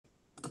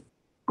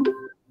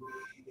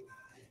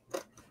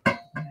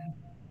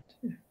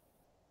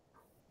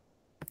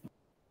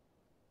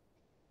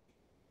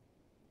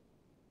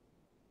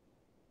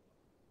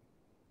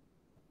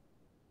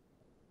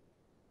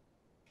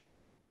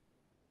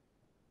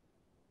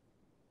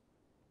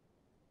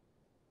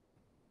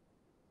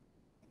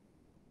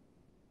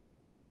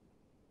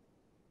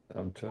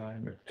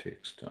Sometime it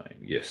takes time.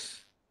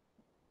 Yes.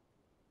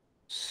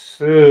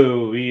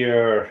 So we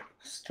are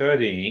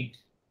studying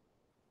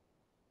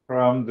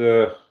from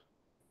the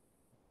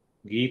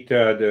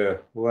Gita,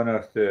 the one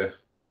of the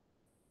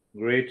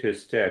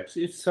greatest texts.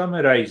 It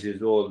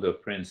summarizes all the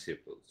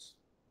principles.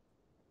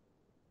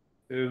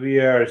 So we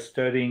are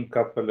studying a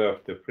couple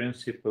of the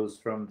principles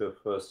from the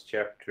first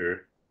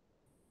chapter.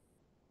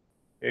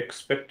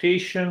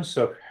 Expectations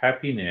of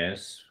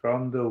happiness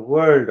from the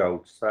world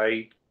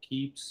outside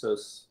keeps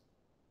us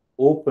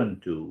open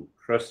to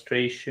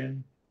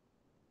frustration,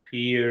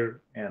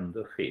 fear, and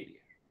the failure.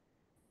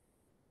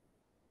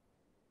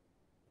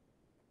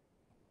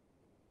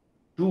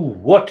 Do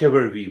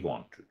whatever we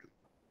want to do.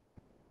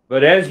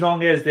 But as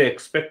long as the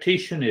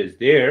expectation is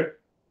there,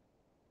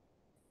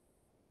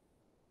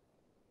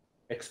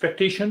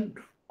 expectation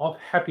of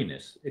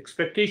happiness,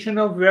 expectation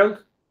of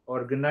wealth,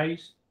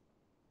 organize,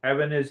 have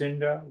an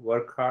agenda,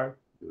 work hard,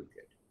 you will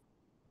get it.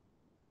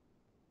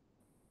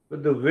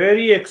 But the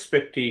very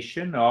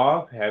expectation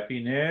of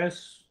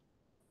happiness,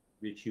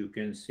 which you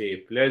can say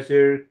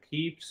pleasure,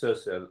 keeps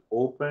us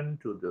open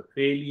to the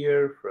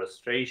failure,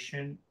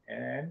 frustration,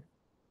 and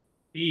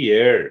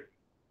fear.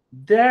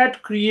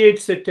 That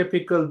creates a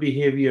typical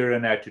behavior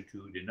and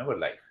attitude in our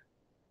life.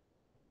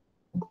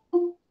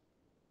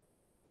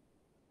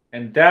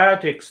 And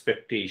that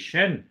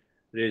expectation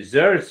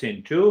results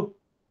into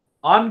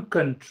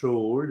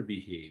uncontrolled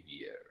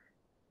behavior.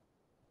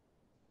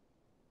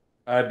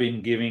 I've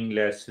been giving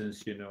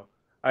lessons,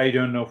 I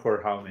don't know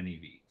for how many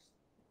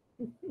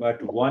weeks.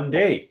 But one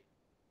day,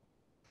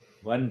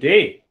 one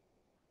day,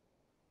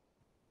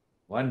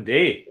 one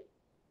day,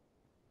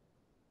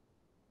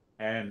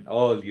 and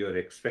all your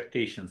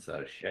expectations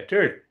are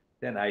shattered,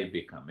 then I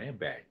become a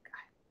bad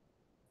guy.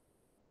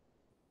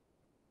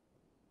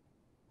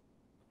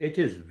 It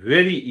is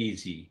very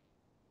easy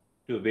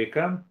to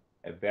become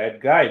a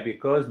bad guy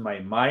because my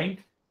mind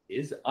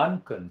is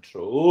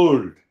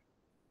uncontrolled.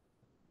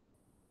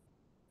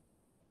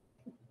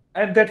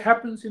 And that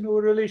happens in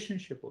our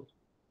relationship also.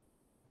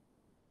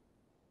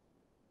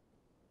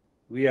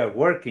 We are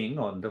working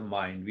on the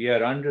mind. We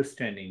are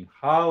understanding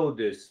how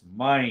this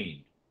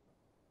mind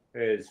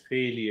has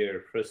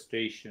failure,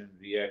 frustration,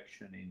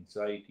 reaction,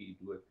 anxiety.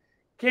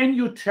 Can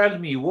you tell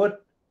me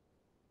what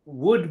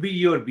would be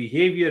your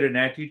behavior and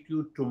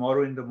attitude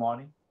tomorrow in the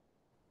morning?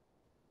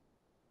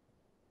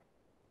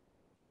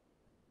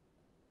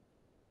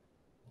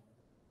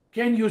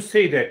 Can you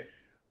say that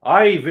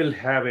I will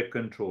have a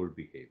controlled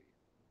behavior?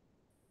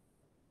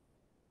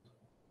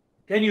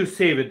 Can you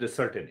say with the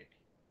certainty?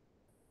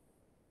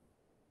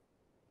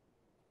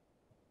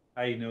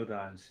 I know the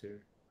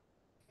answer.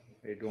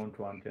 I don't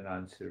want an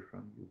answer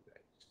from you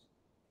guys.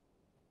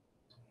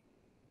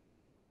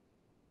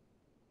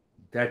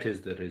 That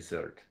is the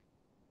result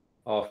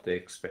of the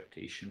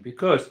expectation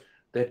because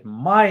that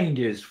mind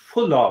is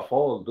full of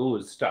all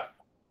those stuff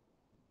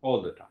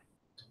all the time.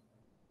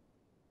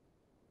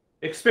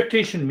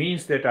 Expectation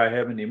means that I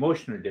have an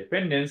emotional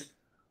dependence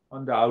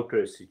on the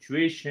outer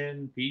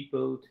situation,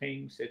 people,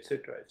 things,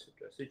 etc.,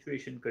 etc.,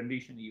 situation,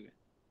 condition, event.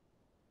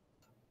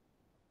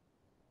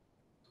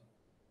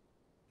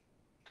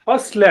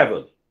 First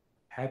level,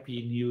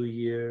 Happy New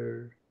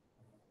Year.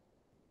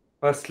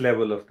 First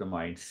level of the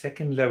mind.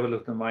 Second level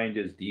of the mind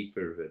is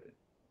deeper within.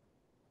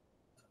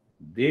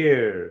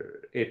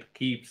 There, it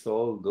keeps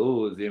all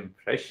those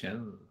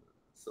impressions.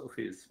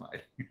 Sophie is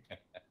smiling.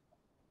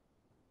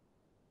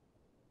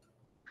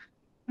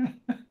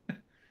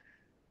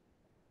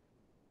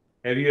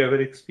 Have you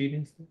ever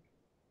experienced it?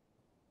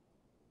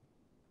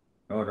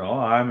 No, no,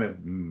 I'm a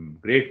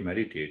great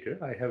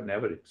meditator. I have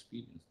never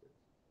experienced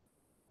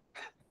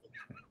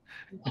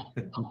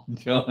it.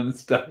 John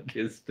Stark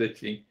is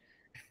stretching,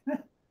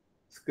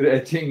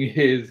 scratching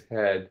his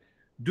head.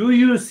 Do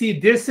you see?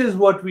 This is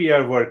what we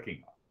are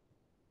working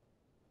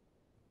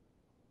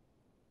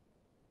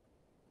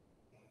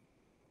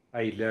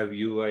on. I love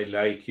you. I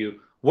like you.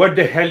 What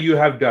the hell you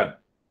have done?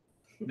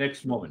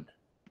 Next moment.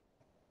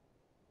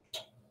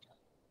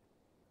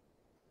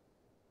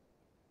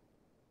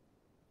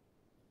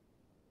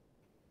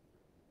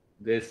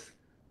 This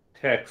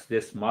text,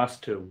 this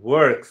master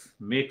works,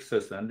 makes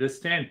us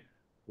understand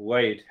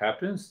why it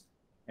happens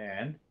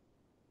and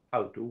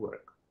how to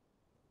work.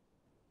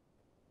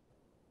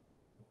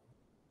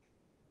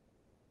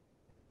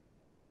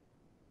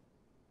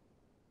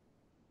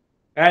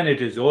 And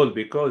it is all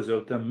because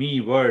of the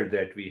me word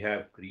that we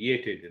have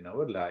created in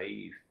our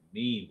life.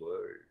 Me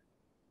word.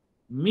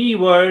 Me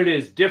word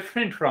is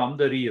different from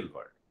the real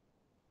word.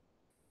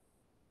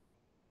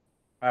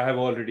 I have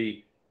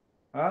already,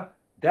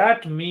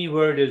 that me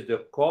word is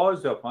the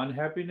cause of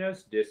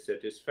unhappiness,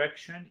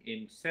 dissatisfaction,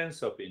 in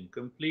sense of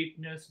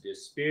incompleteness,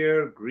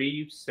 despair,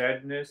 grief,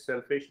 sadness,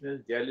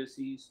 selfishness,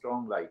 jealousy,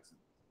 strong likes.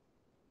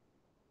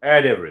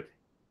 Add everything.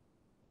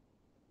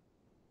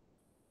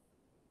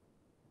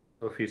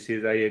 Sophie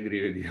says, I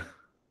agree with you.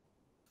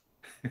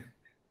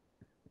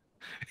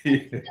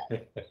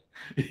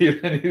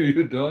 Even if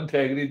you don't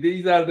agree,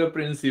 these are the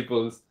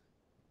principles,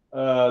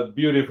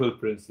 beautiful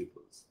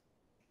principles.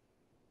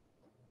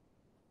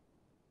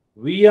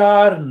 we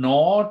are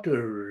not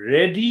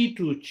ready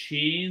to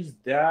change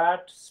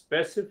that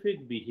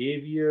specific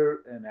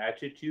behavior and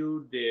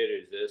attitude. There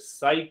is a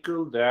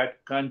cycle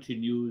that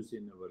continues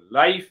in our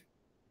life,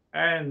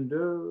 and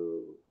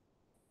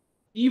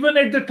even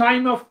at the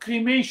time of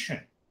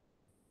cremation.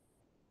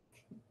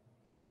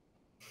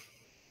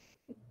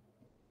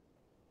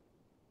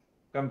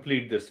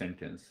 Complete the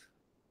sentence.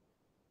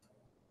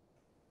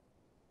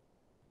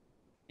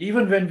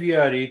 Even when we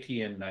are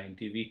 80 and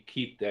 90, we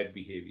keep that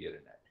behavior in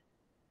it.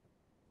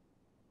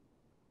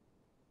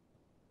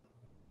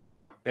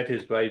 That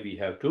is why we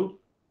have to,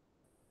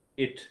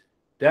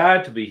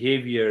 that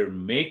behavior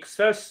makes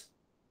us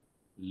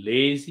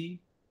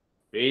lazy,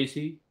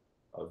 crazy,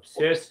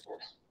 obsessed,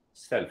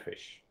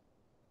 selfish.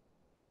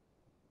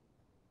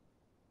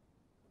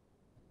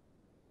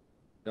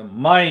 The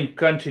mind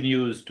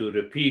continues to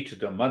repeat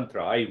the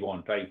mantra, I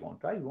want, I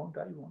want, I want,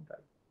 I want, I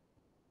want.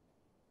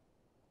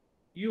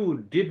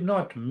 You did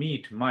not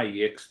meet my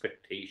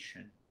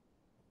expectation.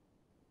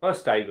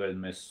 First, I was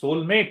my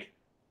soulmate,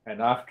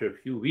 and after a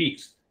few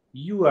weeks,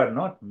 you are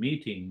not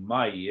meeting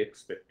my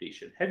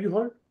expectation. Have you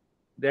heard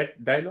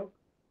that dialogue?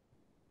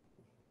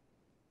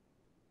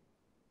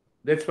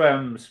 That's why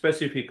I'm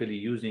specifically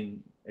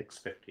using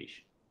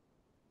expectation.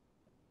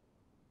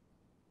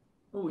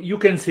 You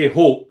can say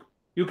hope,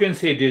 you can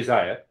say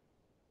desire.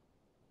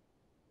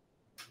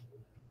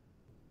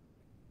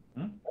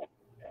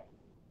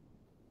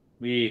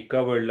 We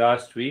covered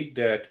last week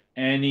that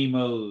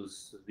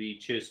animals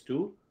reaches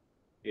to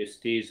a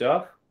stage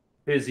of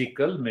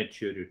physical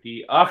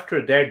maturity.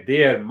 After that,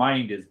 their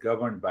mind is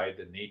governed by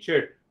the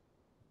nature.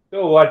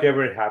 So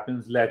whatever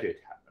happens, let it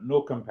happen.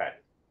 No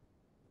comparison.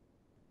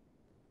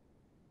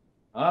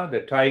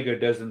 The tiger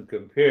doesn't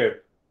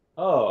compare.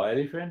 Oh,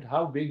 elephant,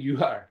 how big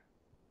you are.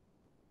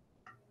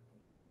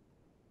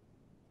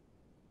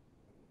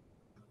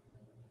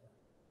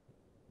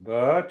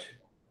 But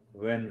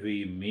when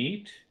we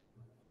meet,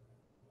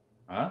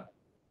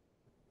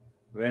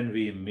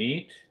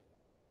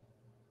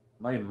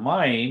 my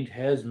mind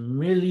has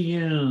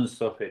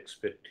millions of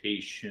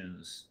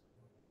expectations,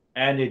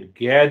 and it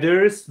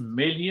gathers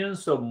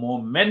millions of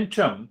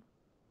momentum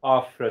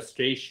of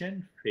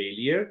frustration,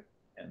 failure,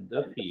 and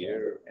the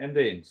fear and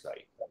the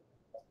anxiety.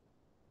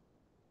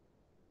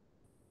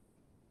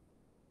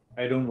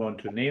 I don't want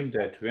to name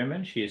that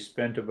woman. She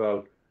spent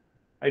about,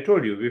 I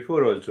told you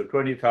before also,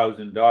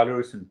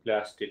 $20,000 in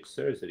plastic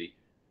surgery.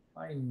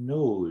 My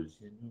nose,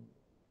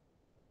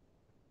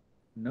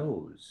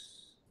 nose.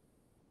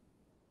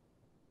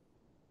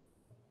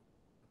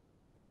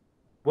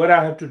 What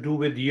I have to do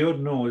with your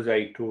nose,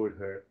 I told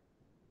her.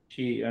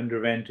 She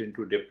underwent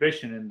into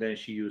depression, and then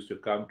she used to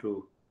come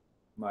to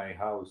my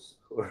house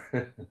for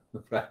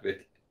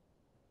private.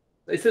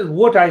 I said,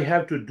 what I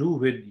have to do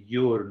with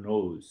your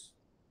nose,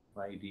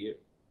 my dear?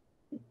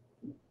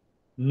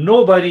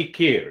 Nobody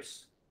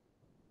cares.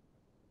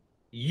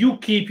 You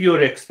keep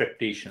your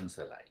expectations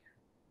alive.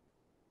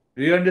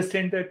 Do you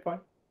understand that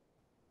point?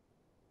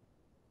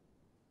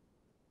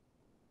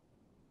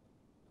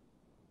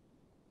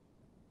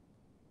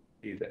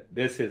 See that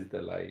this is the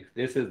life.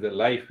 This is the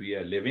life we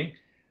are living.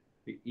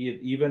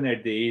 Even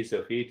at the age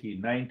of 80,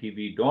 90,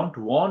 we don't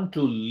want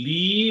to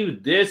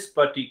leave this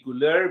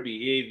particular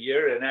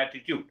behavior and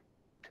attitude.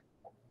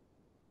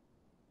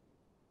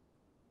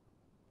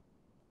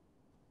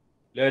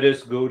 Let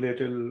us go a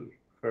little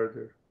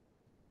further.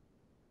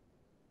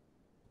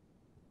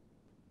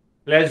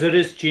 Pleasure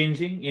is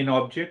changing in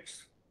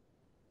objects.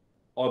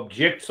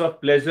 Objects of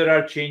pleasure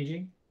are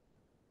changing.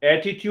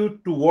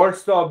 Attitude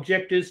towards the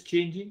object is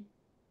changing.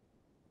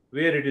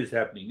 Where it is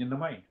happening? In the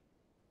mind.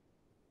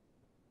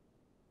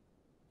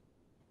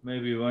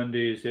 Maybe one day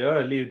you say,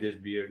 oh, leave this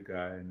beard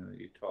guy,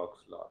 he talks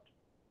a lot.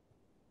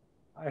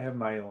 I have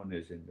my own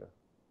agenda.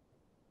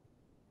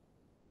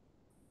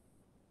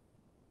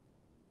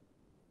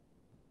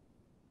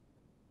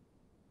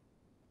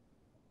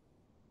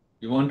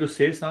 You want to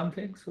say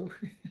something,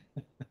 Sophie?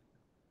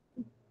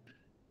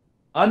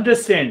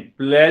 Understand,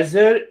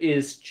 pleasure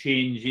is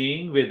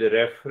changing with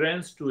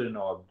reference to an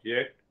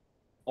object.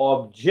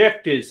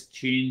 Object is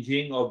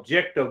changing.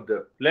 Object of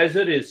the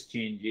pleasure is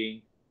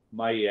changing.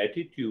 My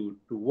attitude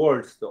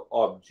towards the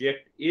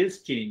object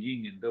is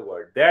changing in the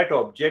world. That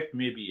object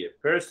may be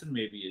a person,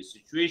 maybe a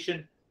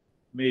situation,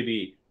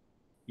 maybe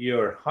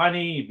your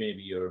honey,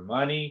 maybe your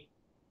money.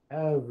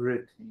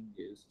 Everything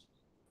is.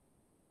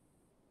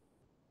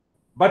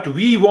 But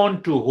we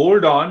want to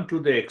hold on to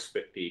the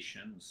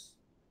expectations.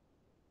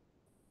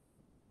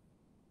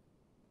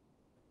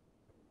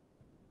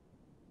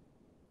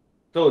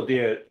 So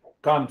there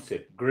comes a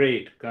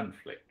great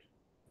conflict.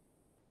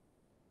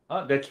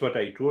 That's what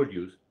I told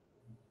you.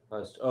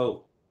 First,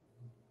 oh,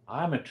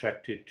 I'm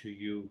attracted to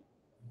you.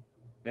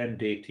 Then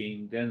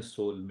dating, then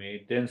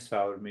soulmate, then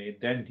sourmate,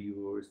 then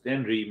divorce,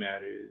 then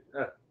remarriage.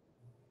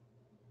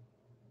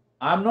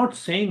 I'm not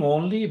saying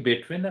only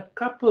between a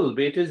couple,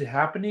 but it is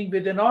happening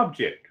with an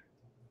object.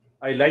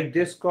 I like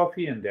this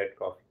coffee and that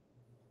coffee.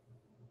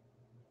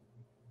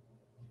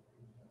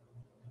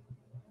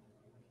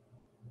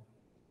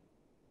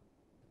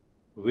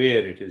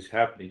 where it is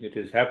happening. It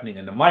is happening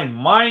in the mind.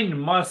 Mind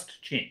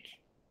must change.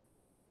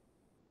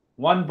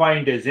 One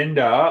point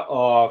agenda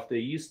of the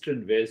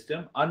Eastern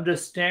wisdom: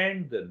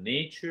 understand the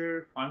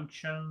nature,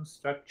 function,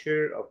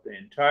 structure of the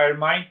entire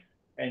mind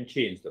and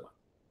change the mind.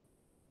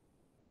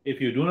 If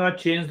you do not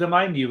change the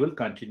mind, you will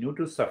continue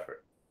to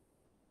suffer.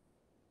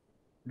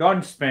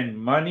 Don't spend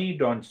money,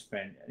 don't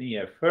spend any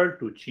effort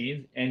to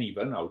change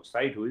anyone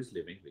outside who is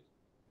living with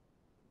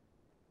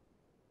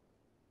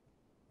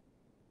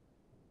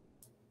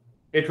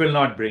you. It will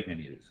not bring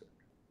any result.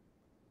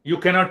 You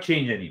cannot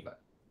change anyone.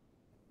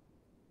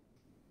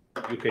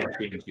 You can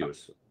change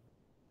yourself.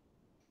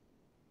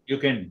 You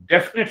can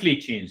definitely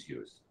change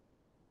yourself.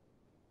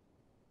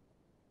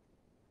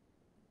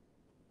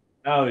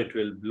 Now it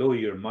will blow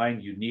your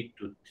mind. You need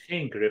to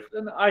think.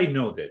 And I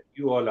know that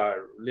you all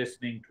are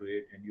listening to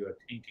it and you are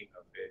thinking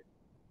of it.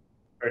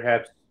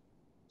 Perhaps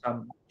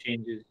some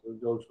changes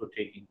is also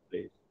taking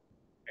place.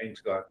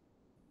 Thanks God.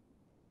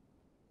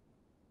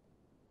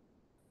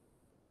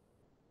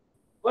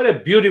 What a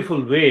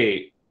beautiful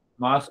way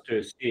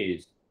Master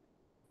says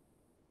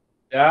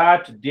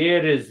that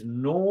there is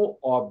no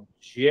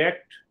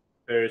object,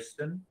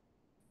 person,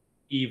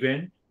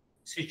 event,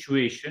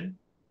 situation,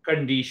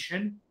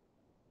 condition,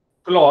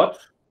 cloth,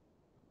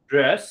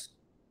 dress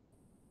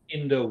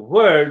in the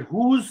world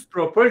whose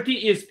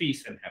property is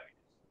peace and happiness.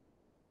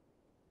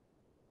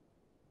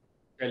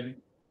 Tell me.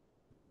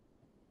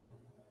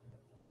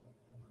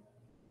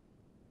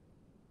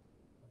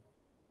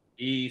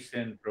 Peace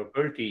and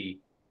property,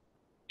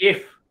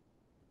 if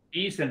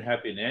peace and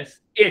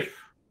happiness, if,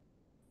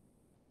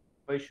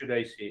 why should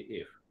I say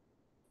if?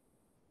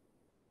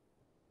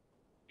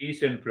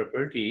 Peace and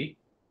property,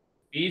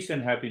 peace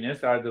and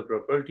happiness are the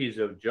properties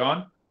of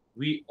John.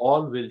 We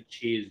all will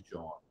chase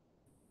John.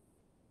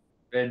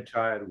 The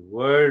entire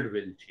world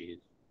will chase.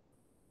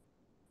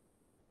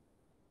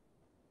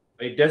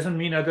 It doesn't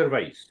mean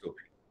otherwise, Sophie.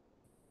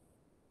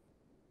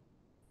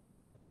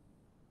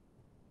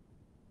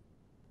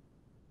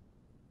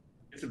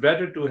 It's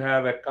better to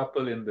have a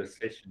couple in the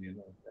session,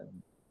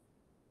 than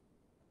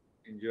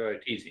enjoy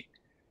teasing.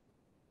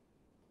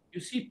 You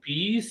see,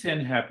 peace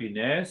and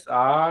happiness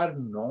are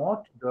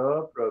not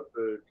the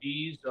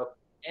properties of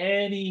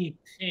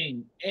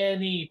anything,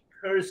 any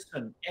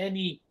person,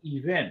 any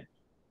event.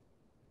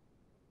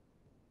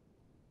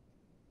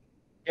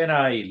 Can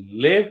I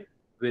live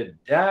with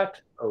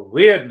that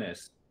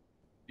awareness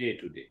day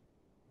to day?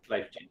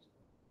 Life changing.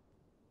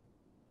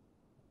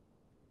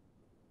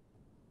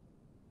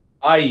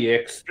 I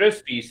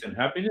express peace and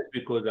happiness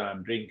because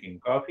I'm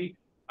drinking coffee.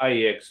 I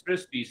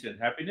express peace and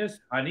happiness,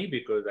 honey,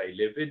 because I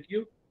live with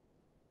you.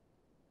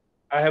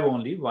 I have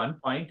only one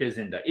point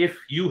agenda. If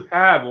you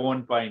have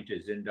one point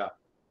agenda,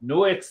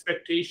 no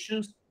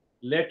expectations,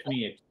 let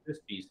me express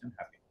peace and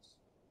happiness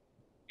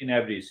in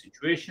every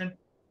situation,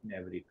 in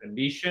every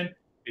condition,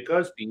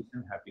 because peace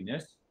and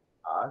happiness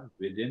are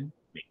within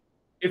me.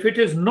 If it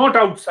is not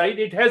outside,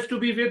 it has to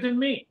be within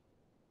me.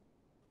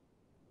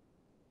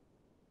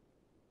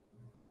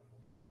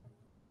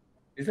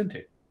 Isn't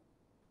it?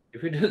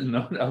 If it is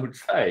not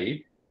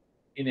outside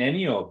in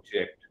any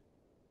object,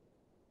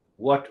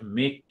 what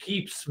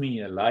keeps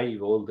me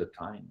alive all the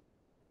time?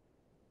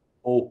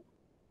 Hope,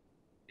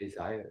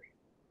 desire,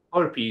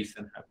 or peace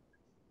and happiness.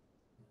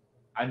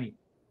 I mean,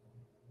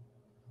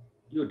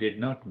 you did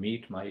not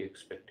meet my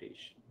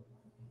expectation.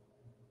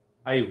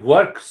 I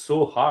worked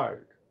so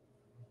hard,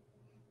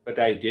 but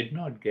I did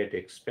not get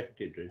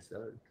expected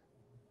result.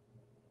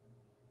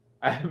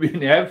 I have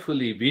been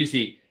awfully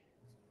busy.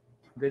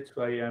 That's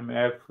why I'm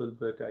awful,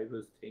 but I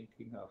was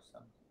thinking of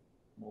something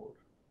more.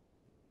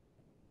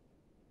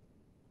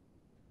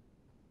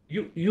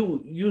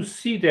 You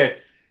see that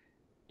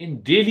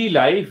in daily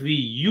life we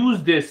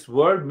use this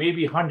word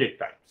maybe 100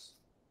 times.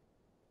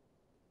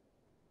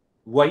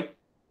 Why?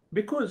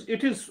 Because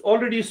it is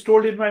already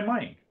stored in my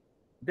mind.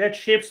 That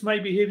shapes my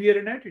behavior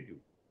and attitude.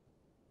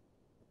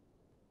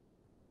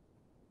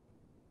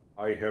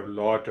 I have a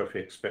lot of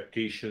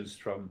expectations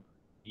from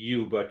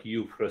you, but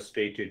you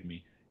frustrated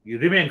me. You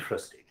remain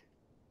frustrated.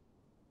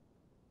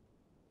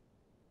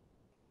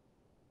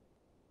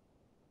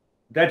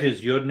 That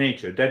is your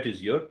nature. That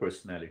is your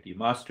personality.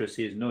 Master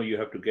says, no, you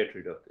have to get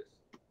rid of this.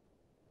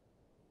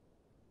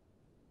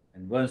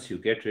 And once you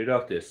get rid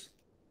of this,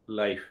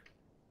 life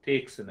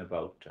takes an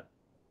about turn.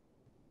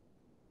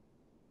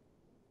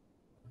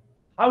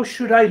 How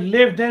should I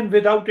live then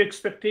without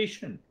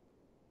expectation?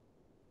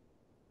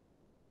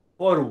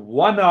 For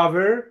 1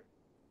 hour,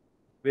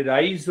 with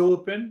eyes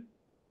open,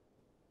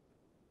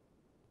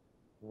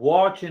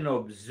 watch and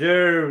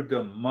observe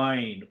the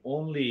mind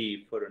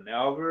only for an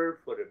hour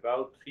for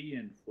about 3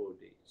 and 4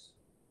 days.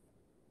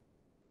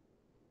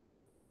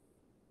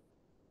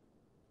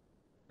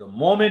 The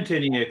moment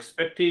any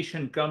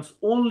expectation comes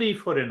only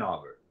for an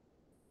hour,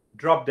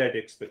 drop that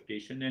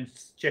expectation and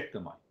check the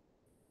mind.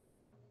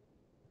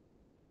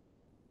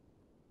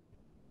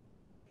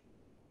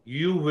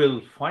 You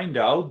will find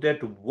out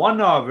that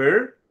 1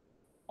 hour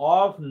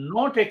of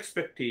not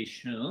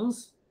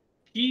expectations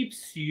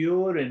keeps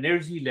your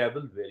energy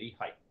level very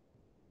high.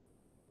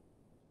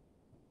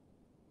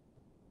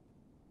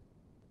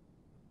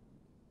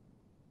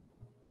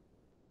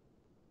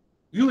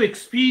 You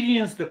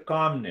experience the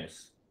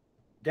calmness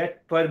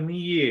that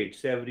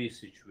permeates every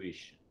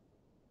situation.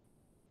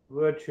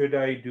 What should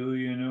I do?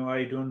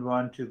 I don't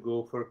want to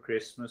go for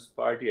Christmas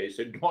party. I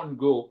said, don't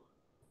go.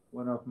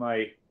 One of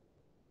my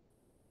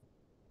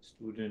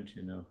student,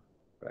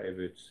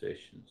 private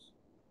sessions.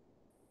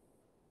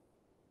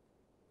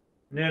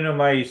 No,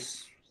 my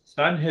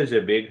son has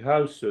a big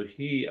house, so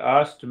he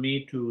asked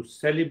me to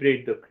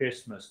celebrate the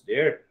Christmas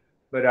there.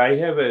 But I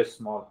have a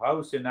small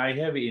house and I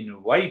have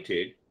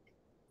invited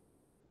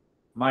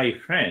my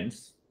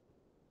friends.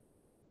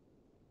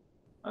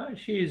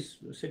 She's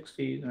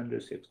 60s, under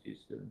 60s,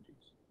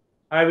 70s.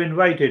 I've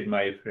invited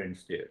my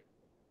friends there.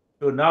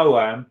 So now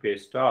I'm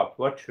pissed off.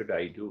 What should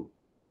I do?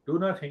 Do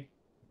nothing.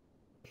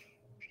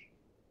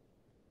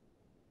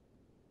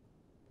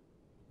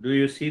 Do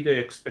you see the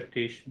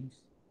expectations?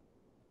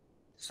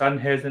 Son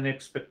has an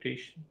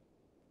expectation.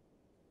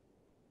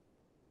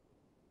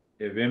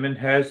 A woman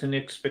has an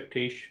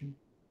expectation.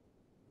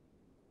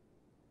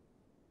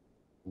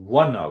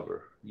 1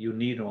 hour. You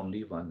need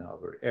only 1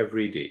 hour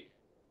every day.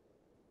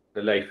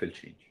 The life will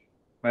change.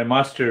 My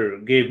master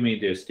gave me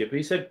this tip.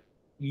 He said,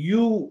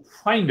 you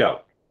find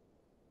out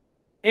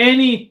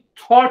any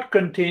thought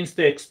contains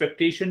the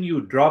expectation,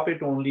 you drop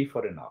it only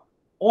for an hour.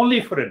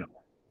 Only for an hour.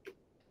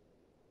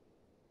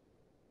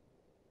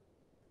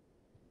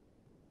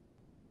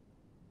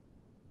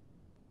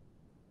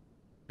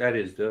 That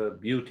is the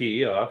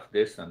beauty of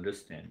this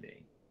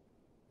understanding.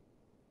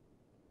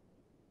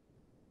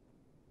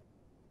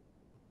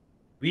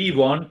 We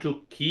want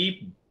to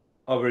keep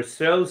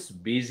ourselves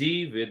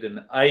busy with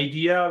an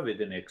idea, with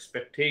an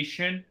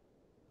expectation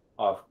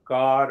of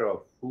car,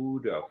 of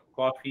food, of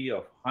coffee,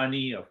 of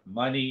honey, of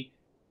money,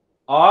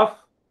 of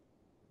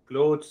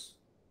clothes,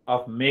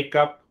 of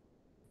makeup.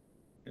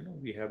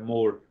 We have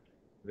more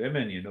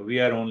women, we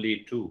are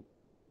only two,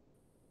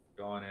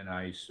 Dawn and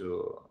I,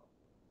 so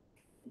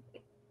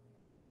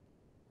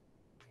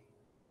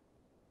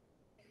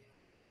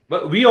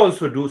but we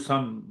also do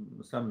some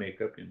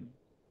makeup,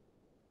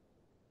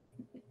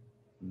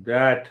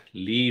 That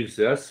leaves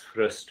us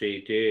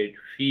frustrated.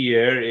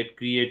 Fear, it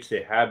creates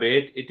a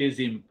habit, it is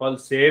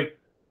impulsive,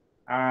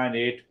 and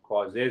it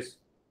causes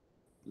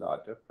a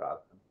lot of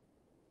problems.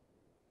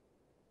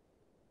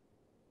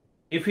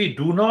 If we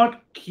do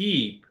not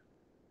keep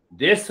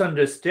this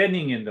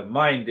understanding in the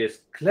mind,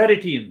 this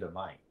clarity in the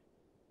mind,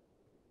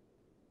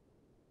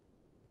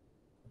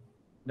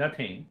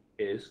 nothing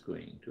is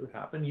going to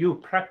happen. You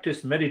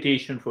practice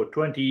meditation for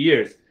 20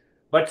 years,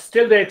 but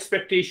still the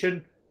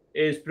expectation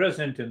is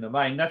present in the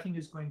mind. Nothing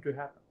is going to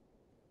happen.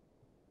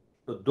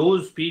 So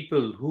those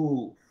people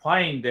who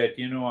find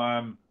that,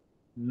 I'm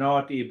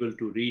not able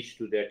to reach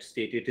to that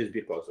state, it is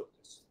because of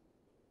this.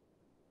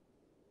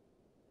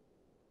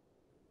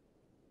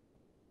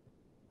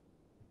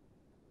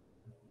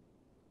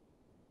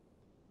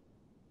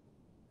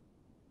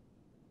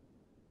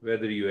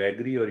 Whether you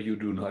agree or you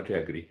do not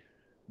agree,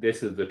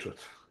 this is the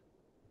truth.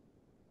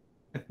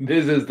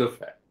 This is the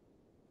fact.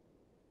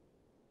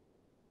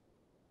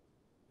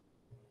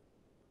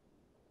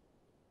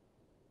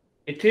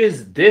 It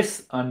is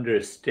this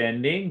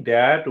understanding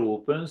that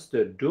opens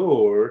the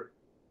door.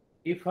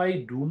 If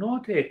I do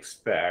not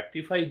expect,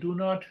 if I do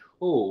not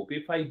hope,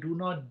 if I do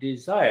not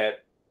desire,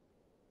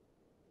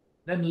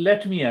 then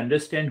let me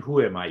understand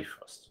who am I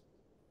first.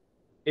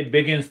 It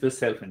begins the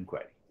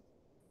self-inquiry.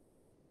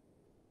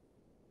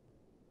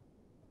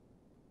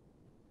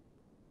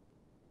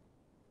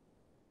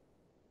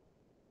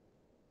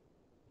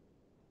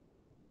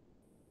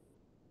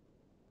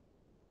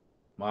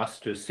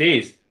 Master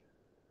says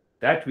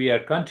that we are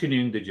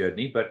continuing the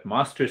journey, but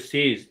Master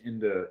says in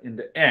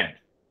the end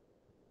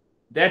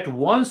that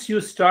once you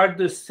start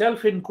the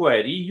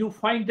self-inquiry, you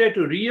find that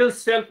real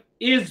self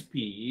is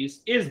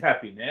peace, is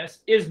happiness,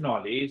 is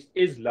knowledge,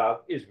 is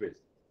love, is wisdom.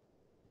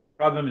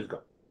 Problem is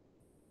gone.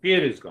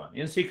 Fear is gone.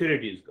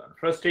 Insecurity is gone.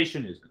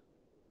 Frustration is gone.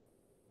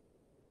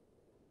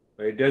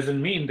 But it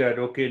doesn't mean that,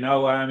 okay,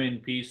 now I am in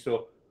peace,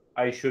 so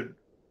I should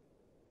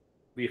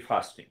be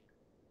fasting.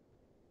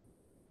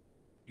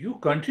 You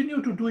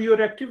continue to do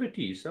your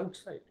activities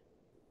outside.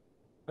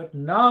 But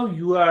now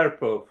you are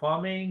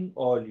performing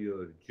all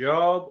your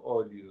job,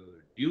 all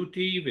your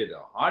duty with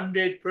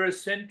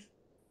 100%,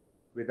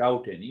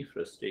 without any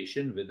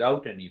frustration,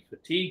 without any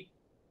fatigue,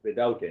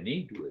 without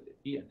any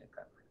duality and a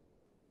conflict.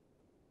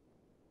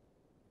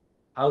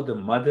 How the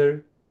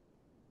mother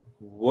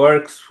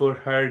works for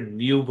her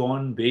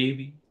newborn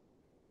baby.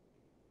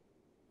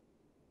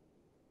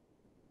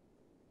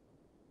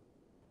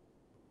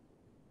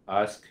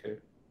 Ask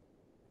her,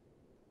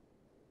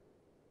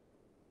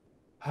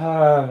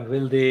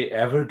 will they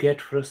ever get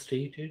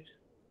frustrated?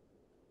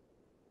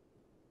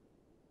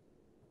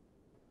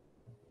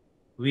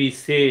 We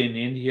say in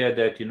India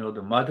that,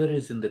 the mother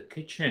is in the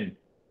kitchen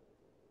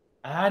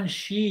and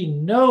she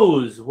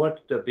knows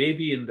what the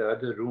baby in the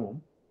other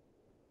room,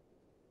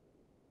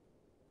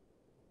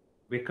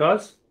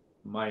 because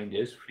mind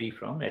is free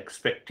from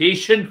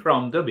expectation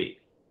from the baby.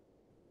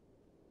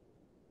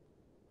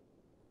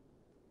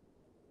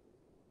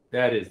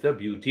 That is the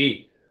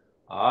beauty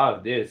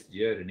this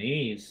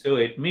journey. So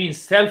it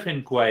means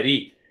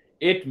self-inquiry.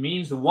 It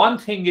means one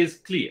thing is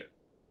clear.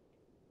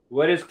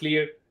 What is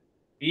clear?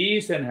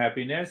 Peace and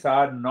happiness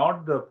are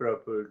not the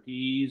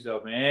properties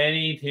of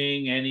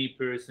anything, any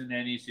person,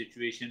 any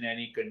situation,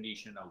 any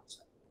condition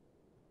outside.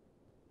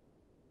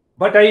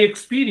 But I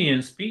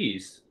experience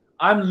peace.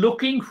 I'm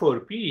looking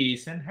for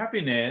peace and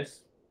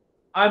happiness.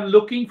 I'm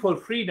looking for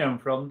freedom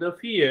from the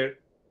fear.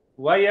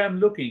 Why I'm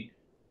looking?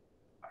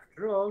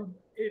 After all,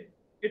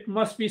 it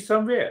must be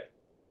somewhere.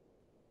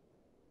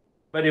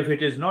 But if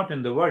it is not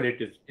in the world,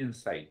 it is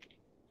inside.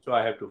 So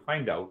I have to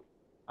find out.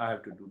 I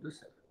have to do the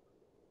self.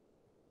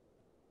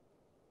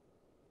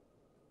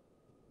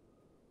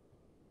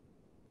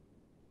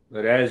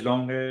 But as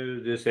long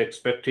as this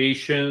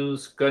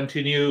expectations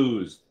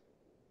continues,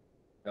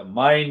 the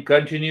mind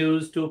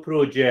continues to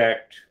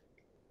project,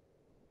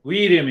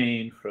 we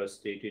remain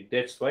frustrated.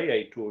 That's why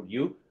I told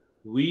you,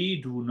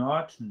 we do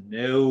not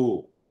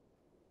know.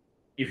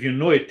 If you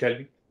know it, tell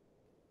me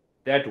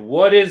that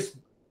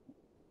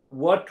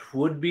what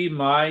would be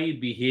my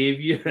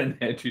behavior and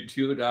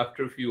attitude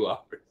after a few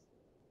hours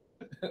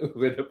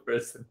with a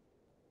person.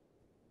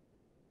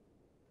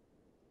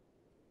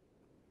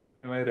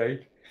 Am I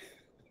right?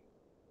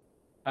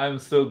 I'm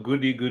so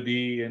goody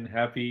goody and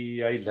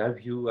happy. I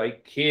love you. I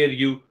care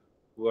you.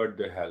 What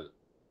the hell?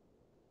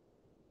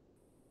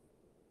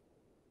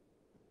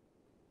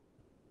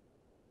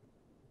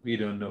 We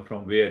don't know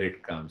from where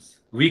it comes.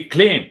 We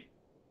claim.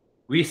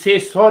 We say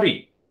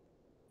sorry.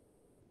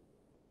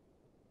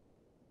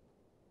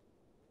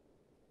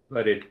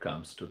 But it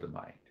comes to the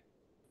mind.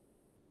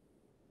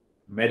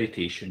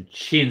 Meditation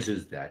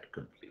changes that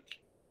completely.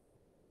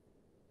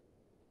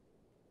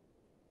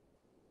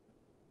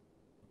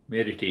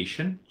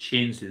 Meditation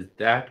changes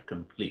that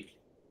completely.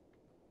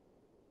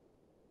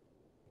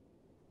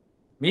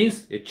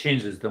 Means it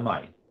changes the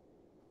mind.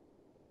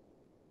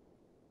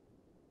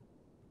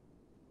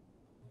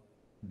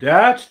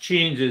 That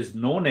change is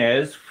known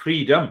as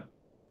freedom.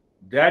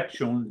 That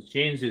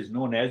change is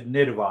known as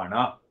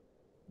nirvana.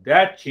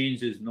 That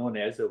change is known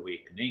as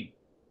awakening.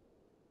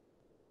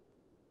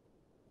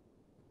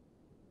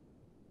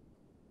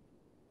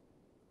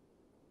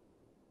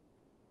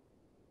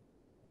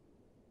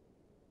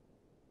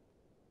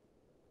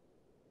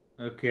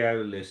 Okay, I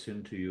will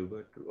listen to you,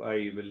 but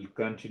I will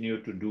continue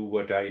to do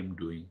what I am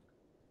doing.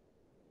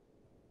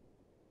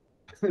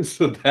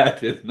 So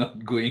that is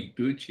not going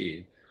to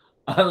change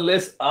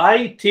unless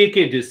I take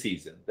a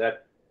decision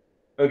that,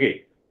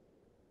 okay,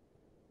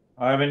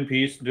 I'm in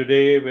peace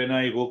today. When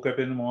I woke up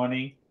in the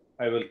morning,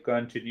 I will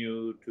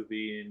continue to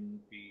be in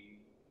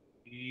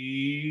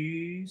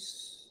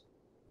peace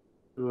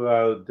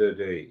throughout the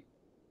day.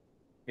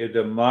 If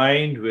the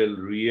mind will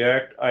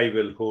react, I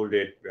will hold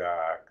it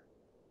back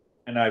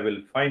and I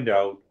will find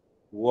out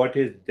what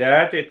is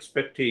that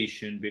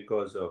expectation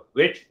because of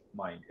which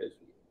mind has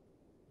reacted.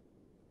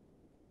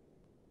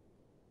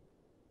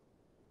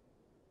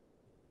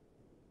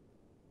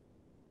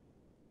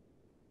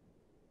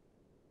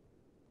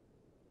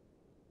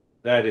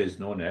 That is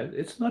known as,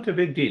 it's not a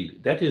big deal.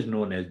 That is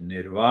known as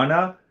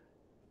nirvana.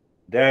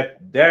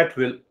 That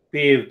will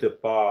pave the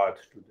path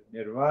to the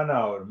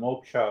nirvana or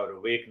moksha or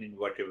awakening,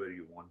 whatever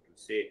you want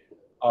to say,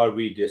 or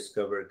we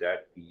discover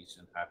that peace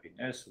and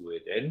happiness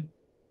within.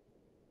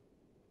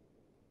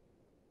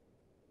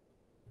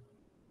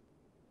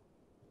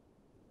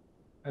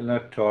 I'll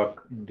not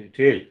talk in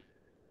detail.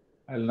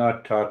 I'll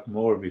not talk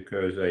more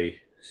because I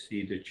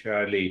see that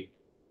Charlie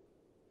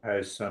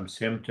has some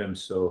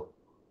symptoms, so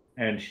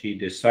and she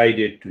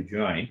decided to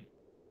join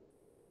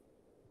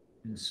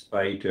in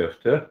spite of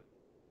the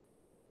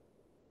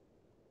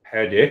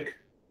headache.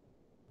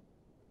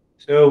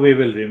 So we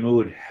will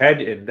remove head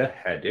and the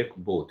headache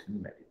both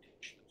in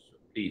meditation. So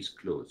please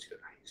close your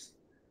eyes.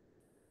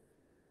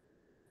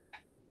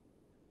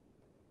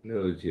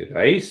 Close your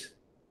eyes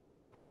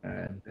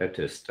and let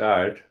us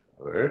start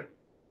our